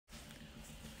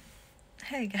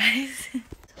Hey guys,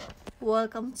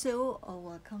 welcome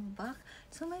back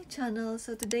to my channel.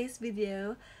 So today's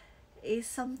video is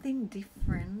something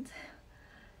different.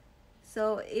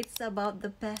 So it's about the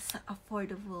best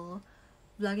affordable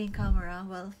vlogging camera.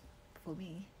 Well, for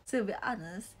me, to be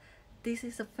honest, this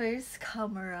is the first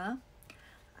camera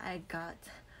I got.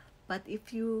 But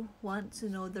if you want to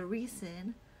know the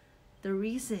reasons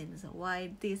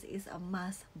why this is a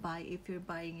must buy if you're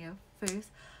buying your first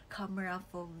camera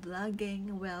for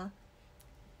vlogging, well,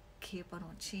 keep on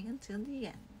watching until the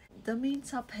end. The main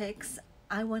topics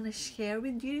I want to share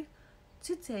with you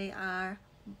today are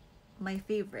my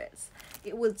favorites.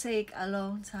 It will take a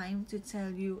long time to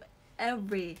tell you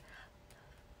every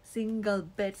single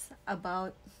bits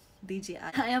about DJI.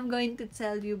 I am going to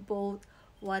tell you both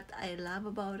what I love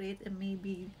about it and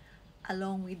maybe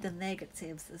along with the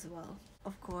negatives as well.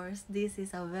 Of course, this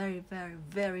is a very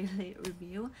late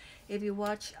review. If you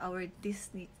watch our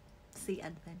Disney Sea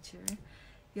Adventure,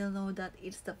 you'll know that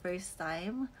it's the first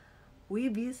time we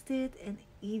visited and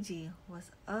EG was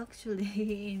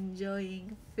actually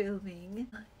enjoying filming.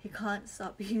 He can't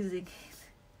stop using it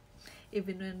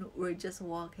even when we're just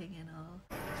walking and all.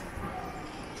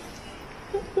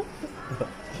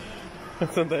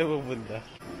 Saan tayo pupunta?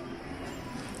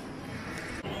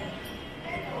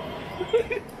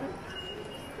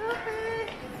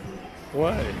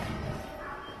 Why?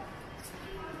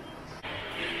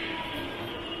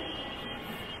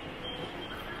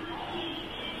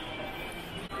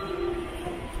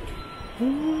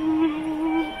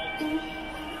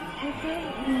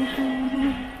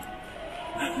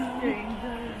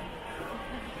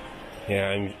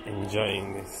 Yeah, I'm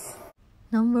enjoying this.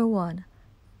 Number 1,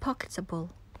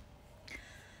 pocketable.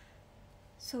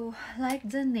 So like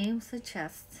the name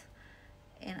suggests,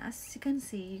 and as you can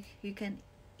see, you can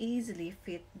easily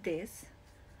fit this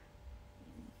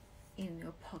in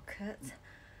your pocket.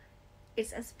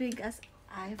 It's as big as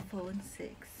iPhone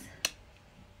 6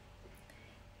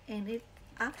 and it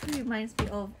actually reminds me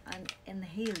of an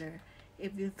inhaler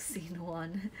if you've seen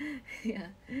one. Yeah.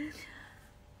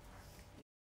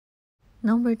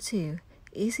 Number 2,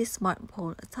 easy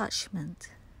smartphone attachment.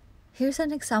 Here's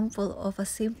an example of a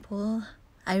simple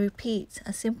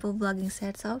vlogging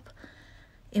setup.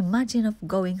 Imagine of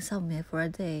going somewhere for a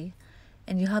day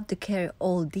and you have to carry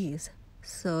all these.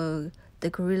 So the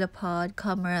Gorilla Pod,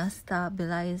 camera,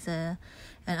 stabilizer,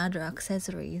 and other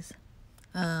accessories.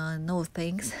 No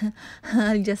thanks.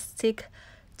 I'll just stick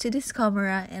to this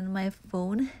camera and my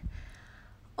phone.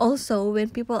 Also, when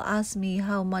people ask me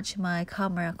how much my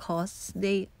camera costs,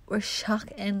 they were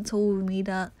shocked and told me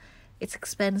that it's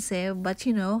expensive, but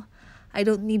you know, I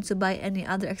don't need to buy any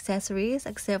other accessories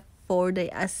except for the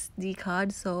SD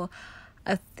card, so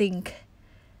I think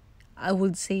I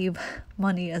would save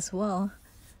money as well.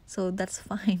 So that's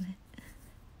fine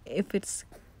if it's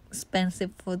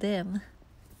expensive for them.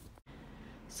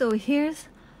 So here's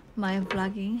my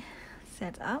vlogging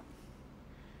setup.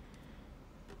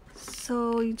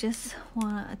 So you just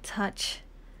want to attach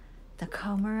the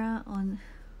camera on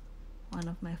one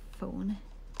of my phone.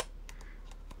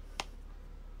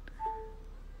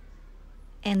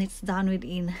 And it's done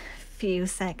within few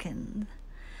seconds.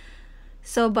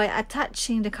 So by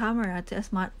attaching the camera to a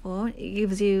smartphone, it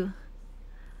gives you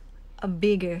a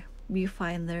bigger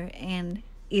viewfinder and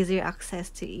easier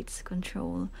access to its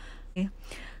control. Okay.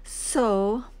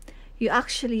 So you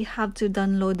actually have to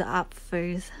download the app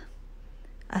first,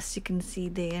 as you can see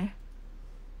there,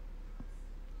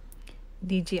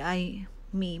 DJI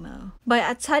Mimo. By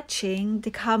attaching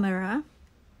the camera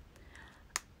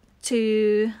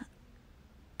to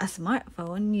a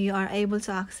smartphone, you are able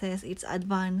to access its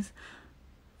advanced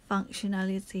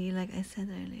functionality, like I said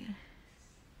earlier.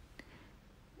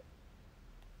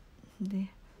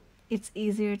 It's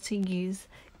easier to use.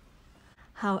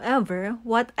 However,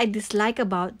 what I dislike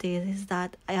about this is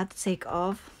that I have to take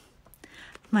off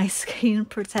my screen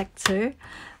protector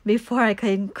before I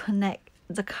can connect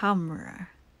the camera.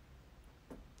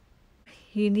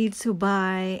 You need to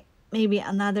buy maybe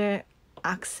another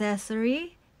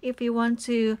accessory if you want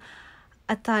to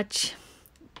attach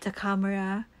the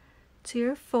camera to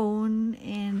your phone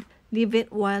and leave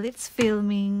it while it's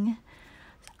filming.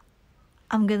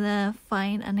 I'm gonna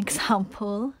find an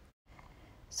example.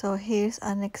 So here's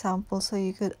an example, so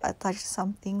you could attach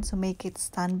something to make it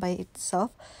stand by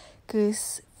itself.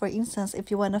 Because for instance, if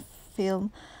you want to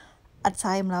film a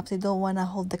time lapse, you don't want to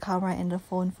hold the camera and the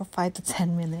phone for 5 to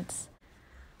 10 minutes.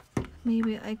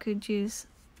 Maybe I could use,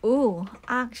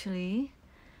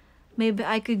 maybe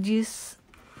I could use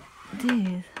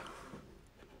this.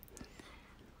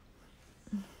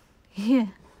 Yeah.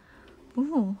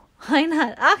 Ooh, why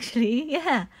not? Actually,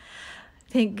 yeah.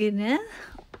 Thank goodness.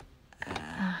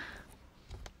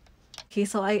 Okay,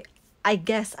 so I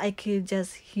guess I could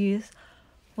just use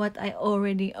what I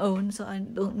already own, so I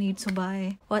don't need to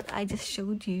buy what I just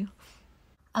showed you.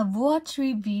 I've watched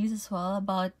reviews as well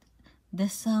about the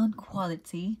sound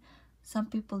quality. Some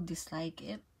people dislike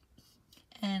it,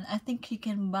 and I think you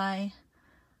can buy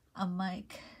a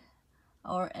mic,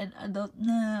 and I don't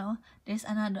know, there's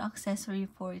another accessory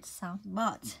for its sound.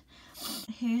 But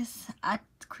here's a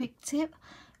quick tip: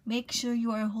 make sure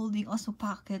you are holding Osmo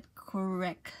Pocket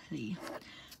correctly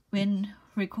when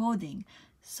recording,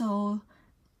 so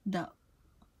the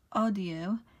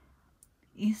audio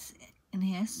is in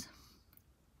his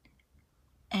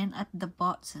and at the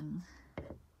bottom.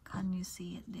 Can you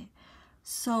see it there?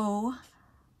 So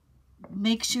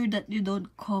make sure that you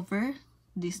don't cover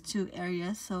these two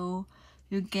areas, so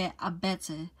you get a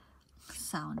better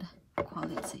sound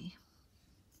quality.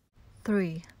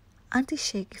 3.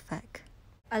 Anti-shake effect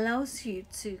allows you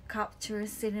to capture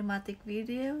cinematic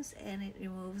videos, and it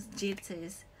removes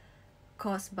jitters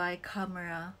caused by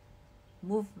camera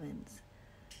movements.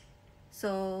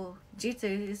 So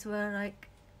jitters is where, like,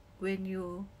 when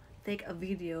you take a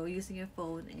video using your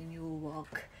phone and you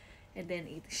walk and then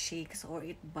it shakes or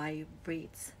it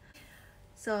vibrates.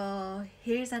 So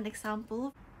here's an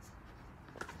example.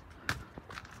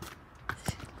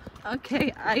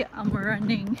 Okay, I am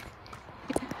running.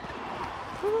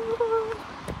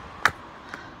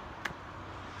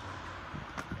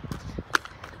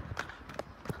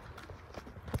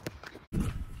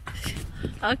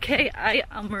 Okay, I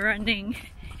am running.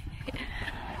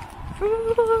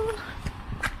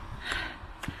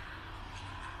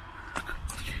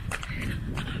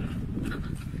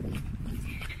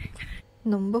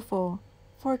 Number 4.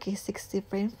 4K 60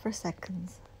 frames per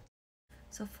second.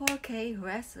 So 4K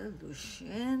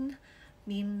resolution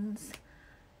means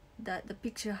that the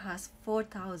picture has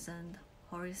 4000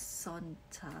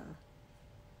 horizontal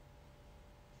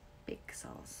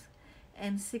pixels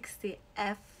and 60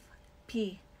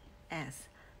 FPS,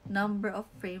 number of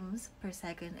frames per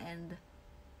second, and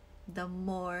the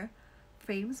more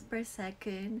frames per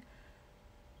second,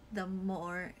 the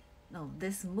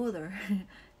smoother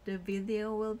the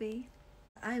video will be.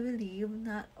 I believe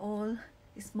not all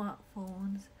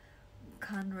smartphones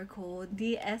can record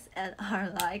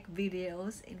DSLR-like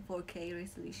videos in 4K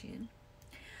resolution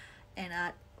and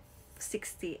at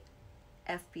 60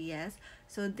 FPS.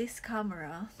 So this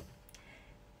camera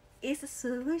is a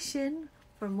solution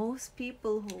for most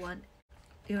people who want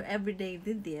your everyday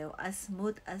video as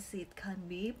smooth as it can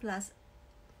be, plus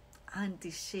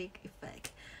anti-shake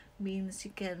effect means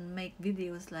you can make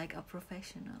videos like a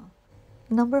professional.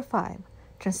 Number 5.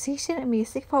 Transition and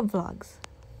music for vlogs.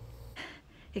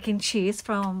 You can choose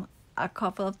from a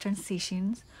couple of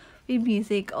transitions with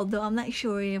music, although I'm not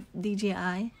sure if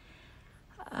DJI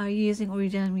are using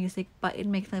original music, but it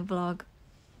makes my vlog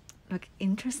look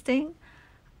interesting.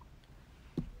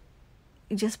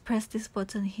 You just press this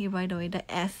button here, by the way, the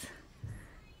S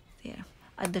there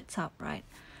at the top right.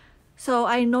 So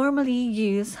I normally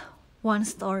use one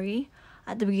story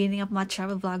at the beginning of my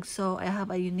travel vlog, so I have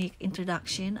a unique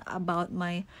introduction about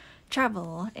my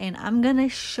travel, and I'm gonna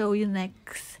show you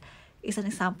next is an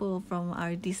example from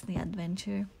our Disney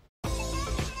adventure.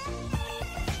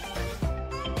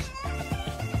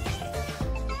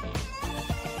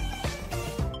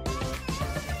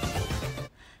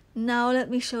 Now let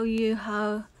me show you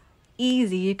how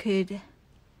easy you could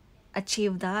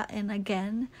achieve that. And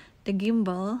again, the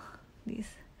gimbal, this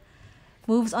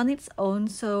moves on its own,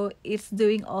 so it's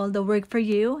doing all the work for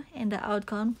you, and the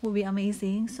outcome will be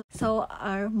amazing. So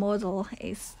our model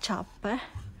is Chopper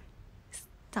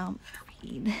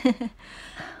Stampede.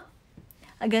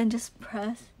 Again, just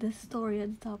press the story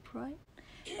at the top right,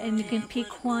 and you can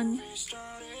pick one.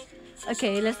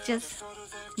 Okay, let's just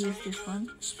use this one.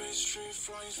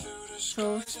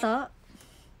 So start.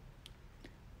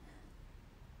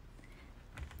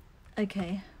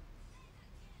 Okay.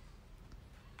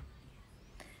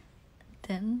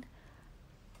 Then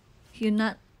you're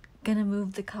not gonna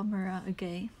move the camera,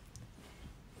 okay?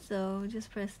 So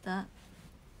just press that.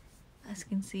 As you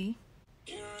can see,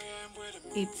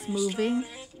 it's moving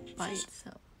by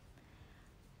itself.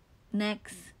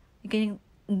 Next, you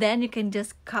can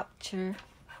just capture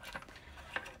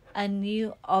a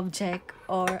new object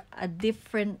or a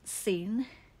different scene.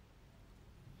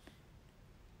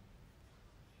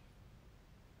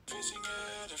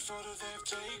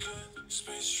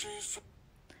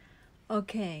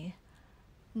 Okay,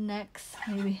 next,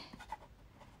 maybe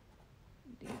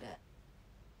do that.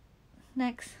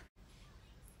 Next.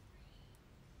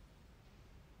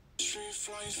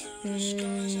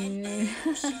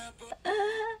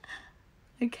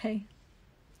 Okay.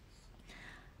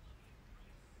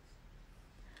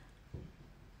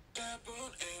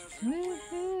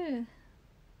 Woohoo.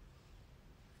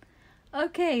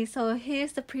 Okay, so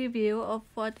here's the preview of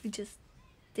what we just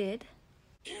did.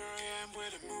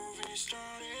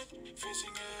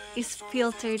 It's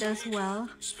filtered as well.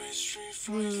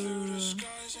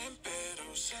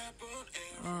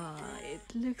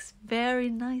 It looks very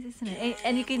nice, isn't it?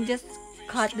 And you can just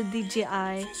cut the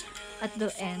DJI at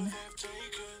the end.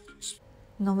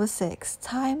 Number 6,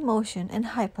 time, motion, and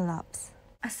hyperlapse.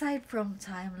 Aside from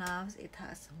time lapse, it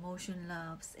has motion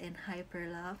lapse and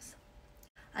hyperlapse.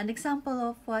 An example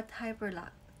of what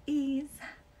hyperlapse is.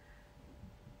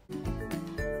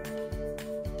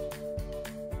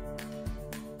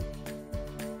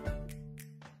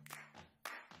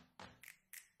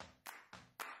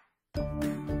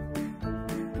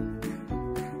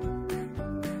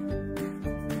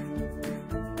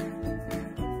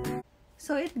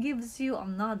 So it gives you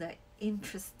another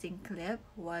interesting clip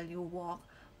while you walk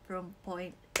from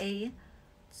point A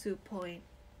to point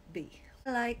B.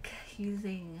 I like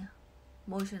using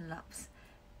motion lapse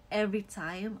every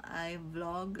time I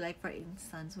vlog, like for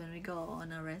instance when we go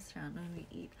on a restaurant, when we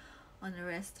eat on a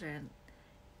restaurant.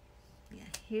 Yeah,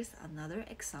 here's another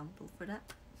example for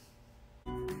that.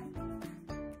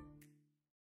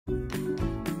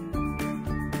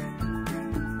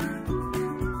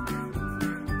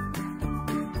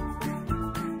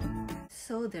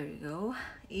 So there you go.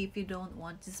 If you don't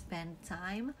want to spend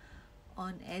time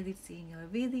on editing your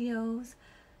videos,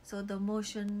 so the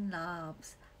motion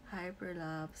lapse,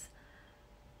 hyperlapse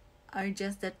are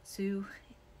just the two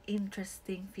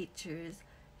interesting features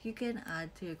you can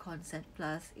add to your content.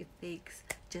 Plus it takes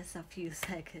just a few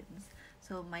seconds,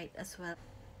 so might as well.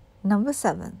 Number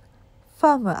 7,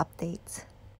 firmware updates.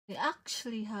 We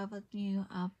actually have a new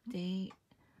update.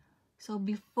 So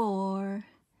before,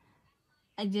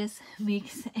 I just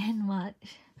mix and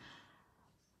match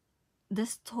the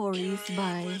stories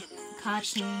by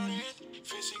cutting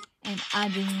and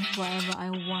adding whatever I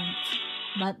want.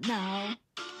 But now,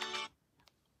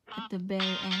 at the very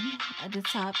end, at the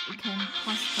top, you can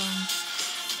custom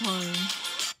story.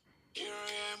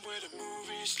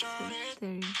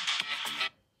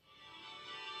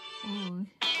 Oh,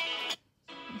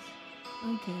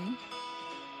 okay.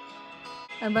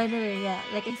 And by the way, yeah,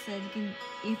 like I said, you can,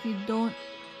 if you don't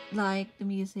like the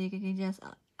music, you can just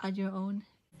add your own.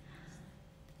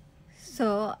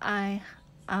 So I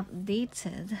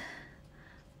updated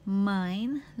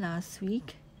mine last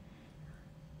week,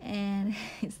 and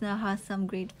it now has some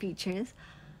great features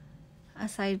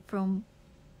aside from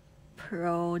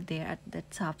Pro there at the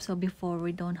top. So before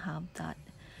we don't have that.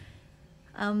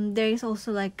 There is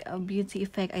also like a beauty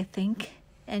effect, I think,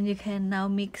 and you can now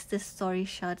mix the story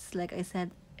shots like I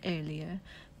said earlier.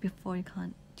 Before you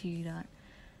can't do that.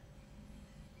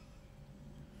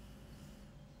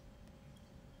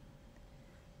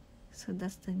 So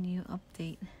that's the new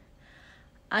update.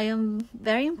 I am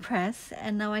very impressed,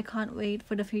 and now I can't wait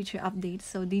for the future updates.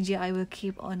 So DJI will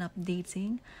keep on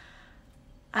updating,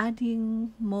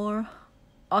 adding more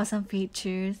awesome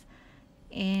features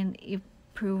and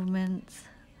improvements.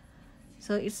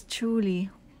 So it's truly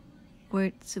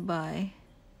worth to buy.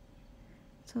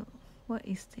 So what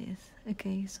is this?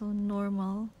 Okay, so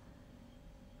normal.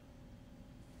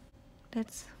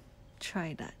 Let's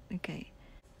try that. Okay.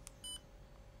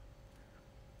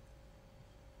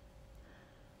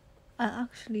 I'll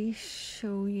actually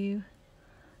show you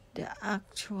the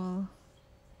actual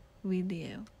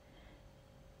video.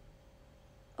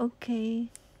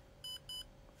 Okay,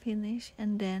 finish,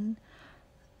 and then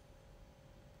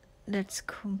let's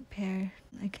compare.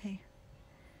 Okay.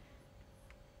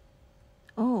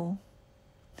 Oh.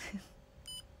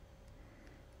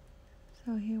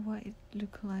 So here what it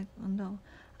look like. Oh no,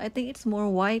 I think it's more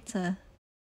whiter.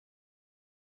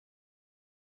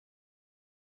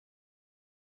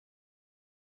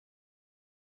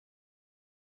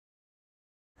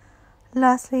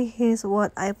 Lastly, here's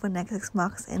what iPhone XS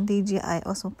Max and DJI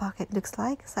Osmo Pocket looks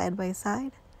like side by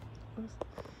side.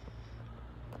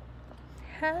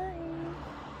 Hi.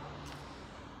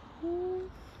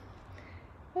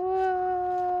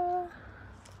 Whoa.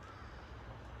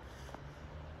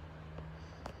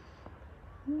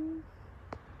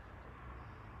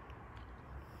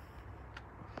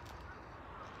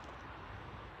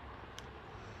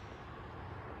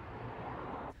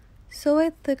 So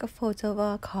I took a photo of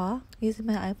our car using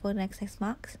my iPhone XS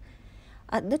Max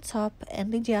at the top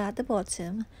and DJI at the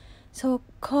bottom. So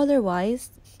color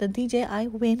wise, the DJI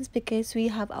wins because we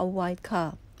have a white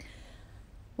car,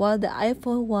 while the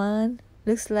iPhone 1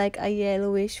 looks like a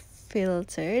yellowish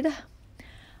filtered.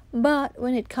 But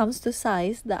when it comes to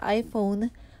size, the iPhone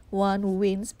 1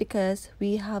 wins because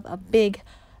we have a big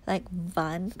like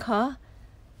van car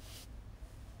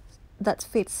that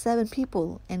fits 7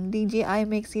 people, and DJI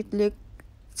makes it look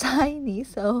tiny,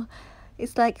 so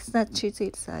it's like it's not true to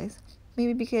its size.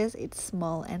 Maybe because it's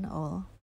small and all.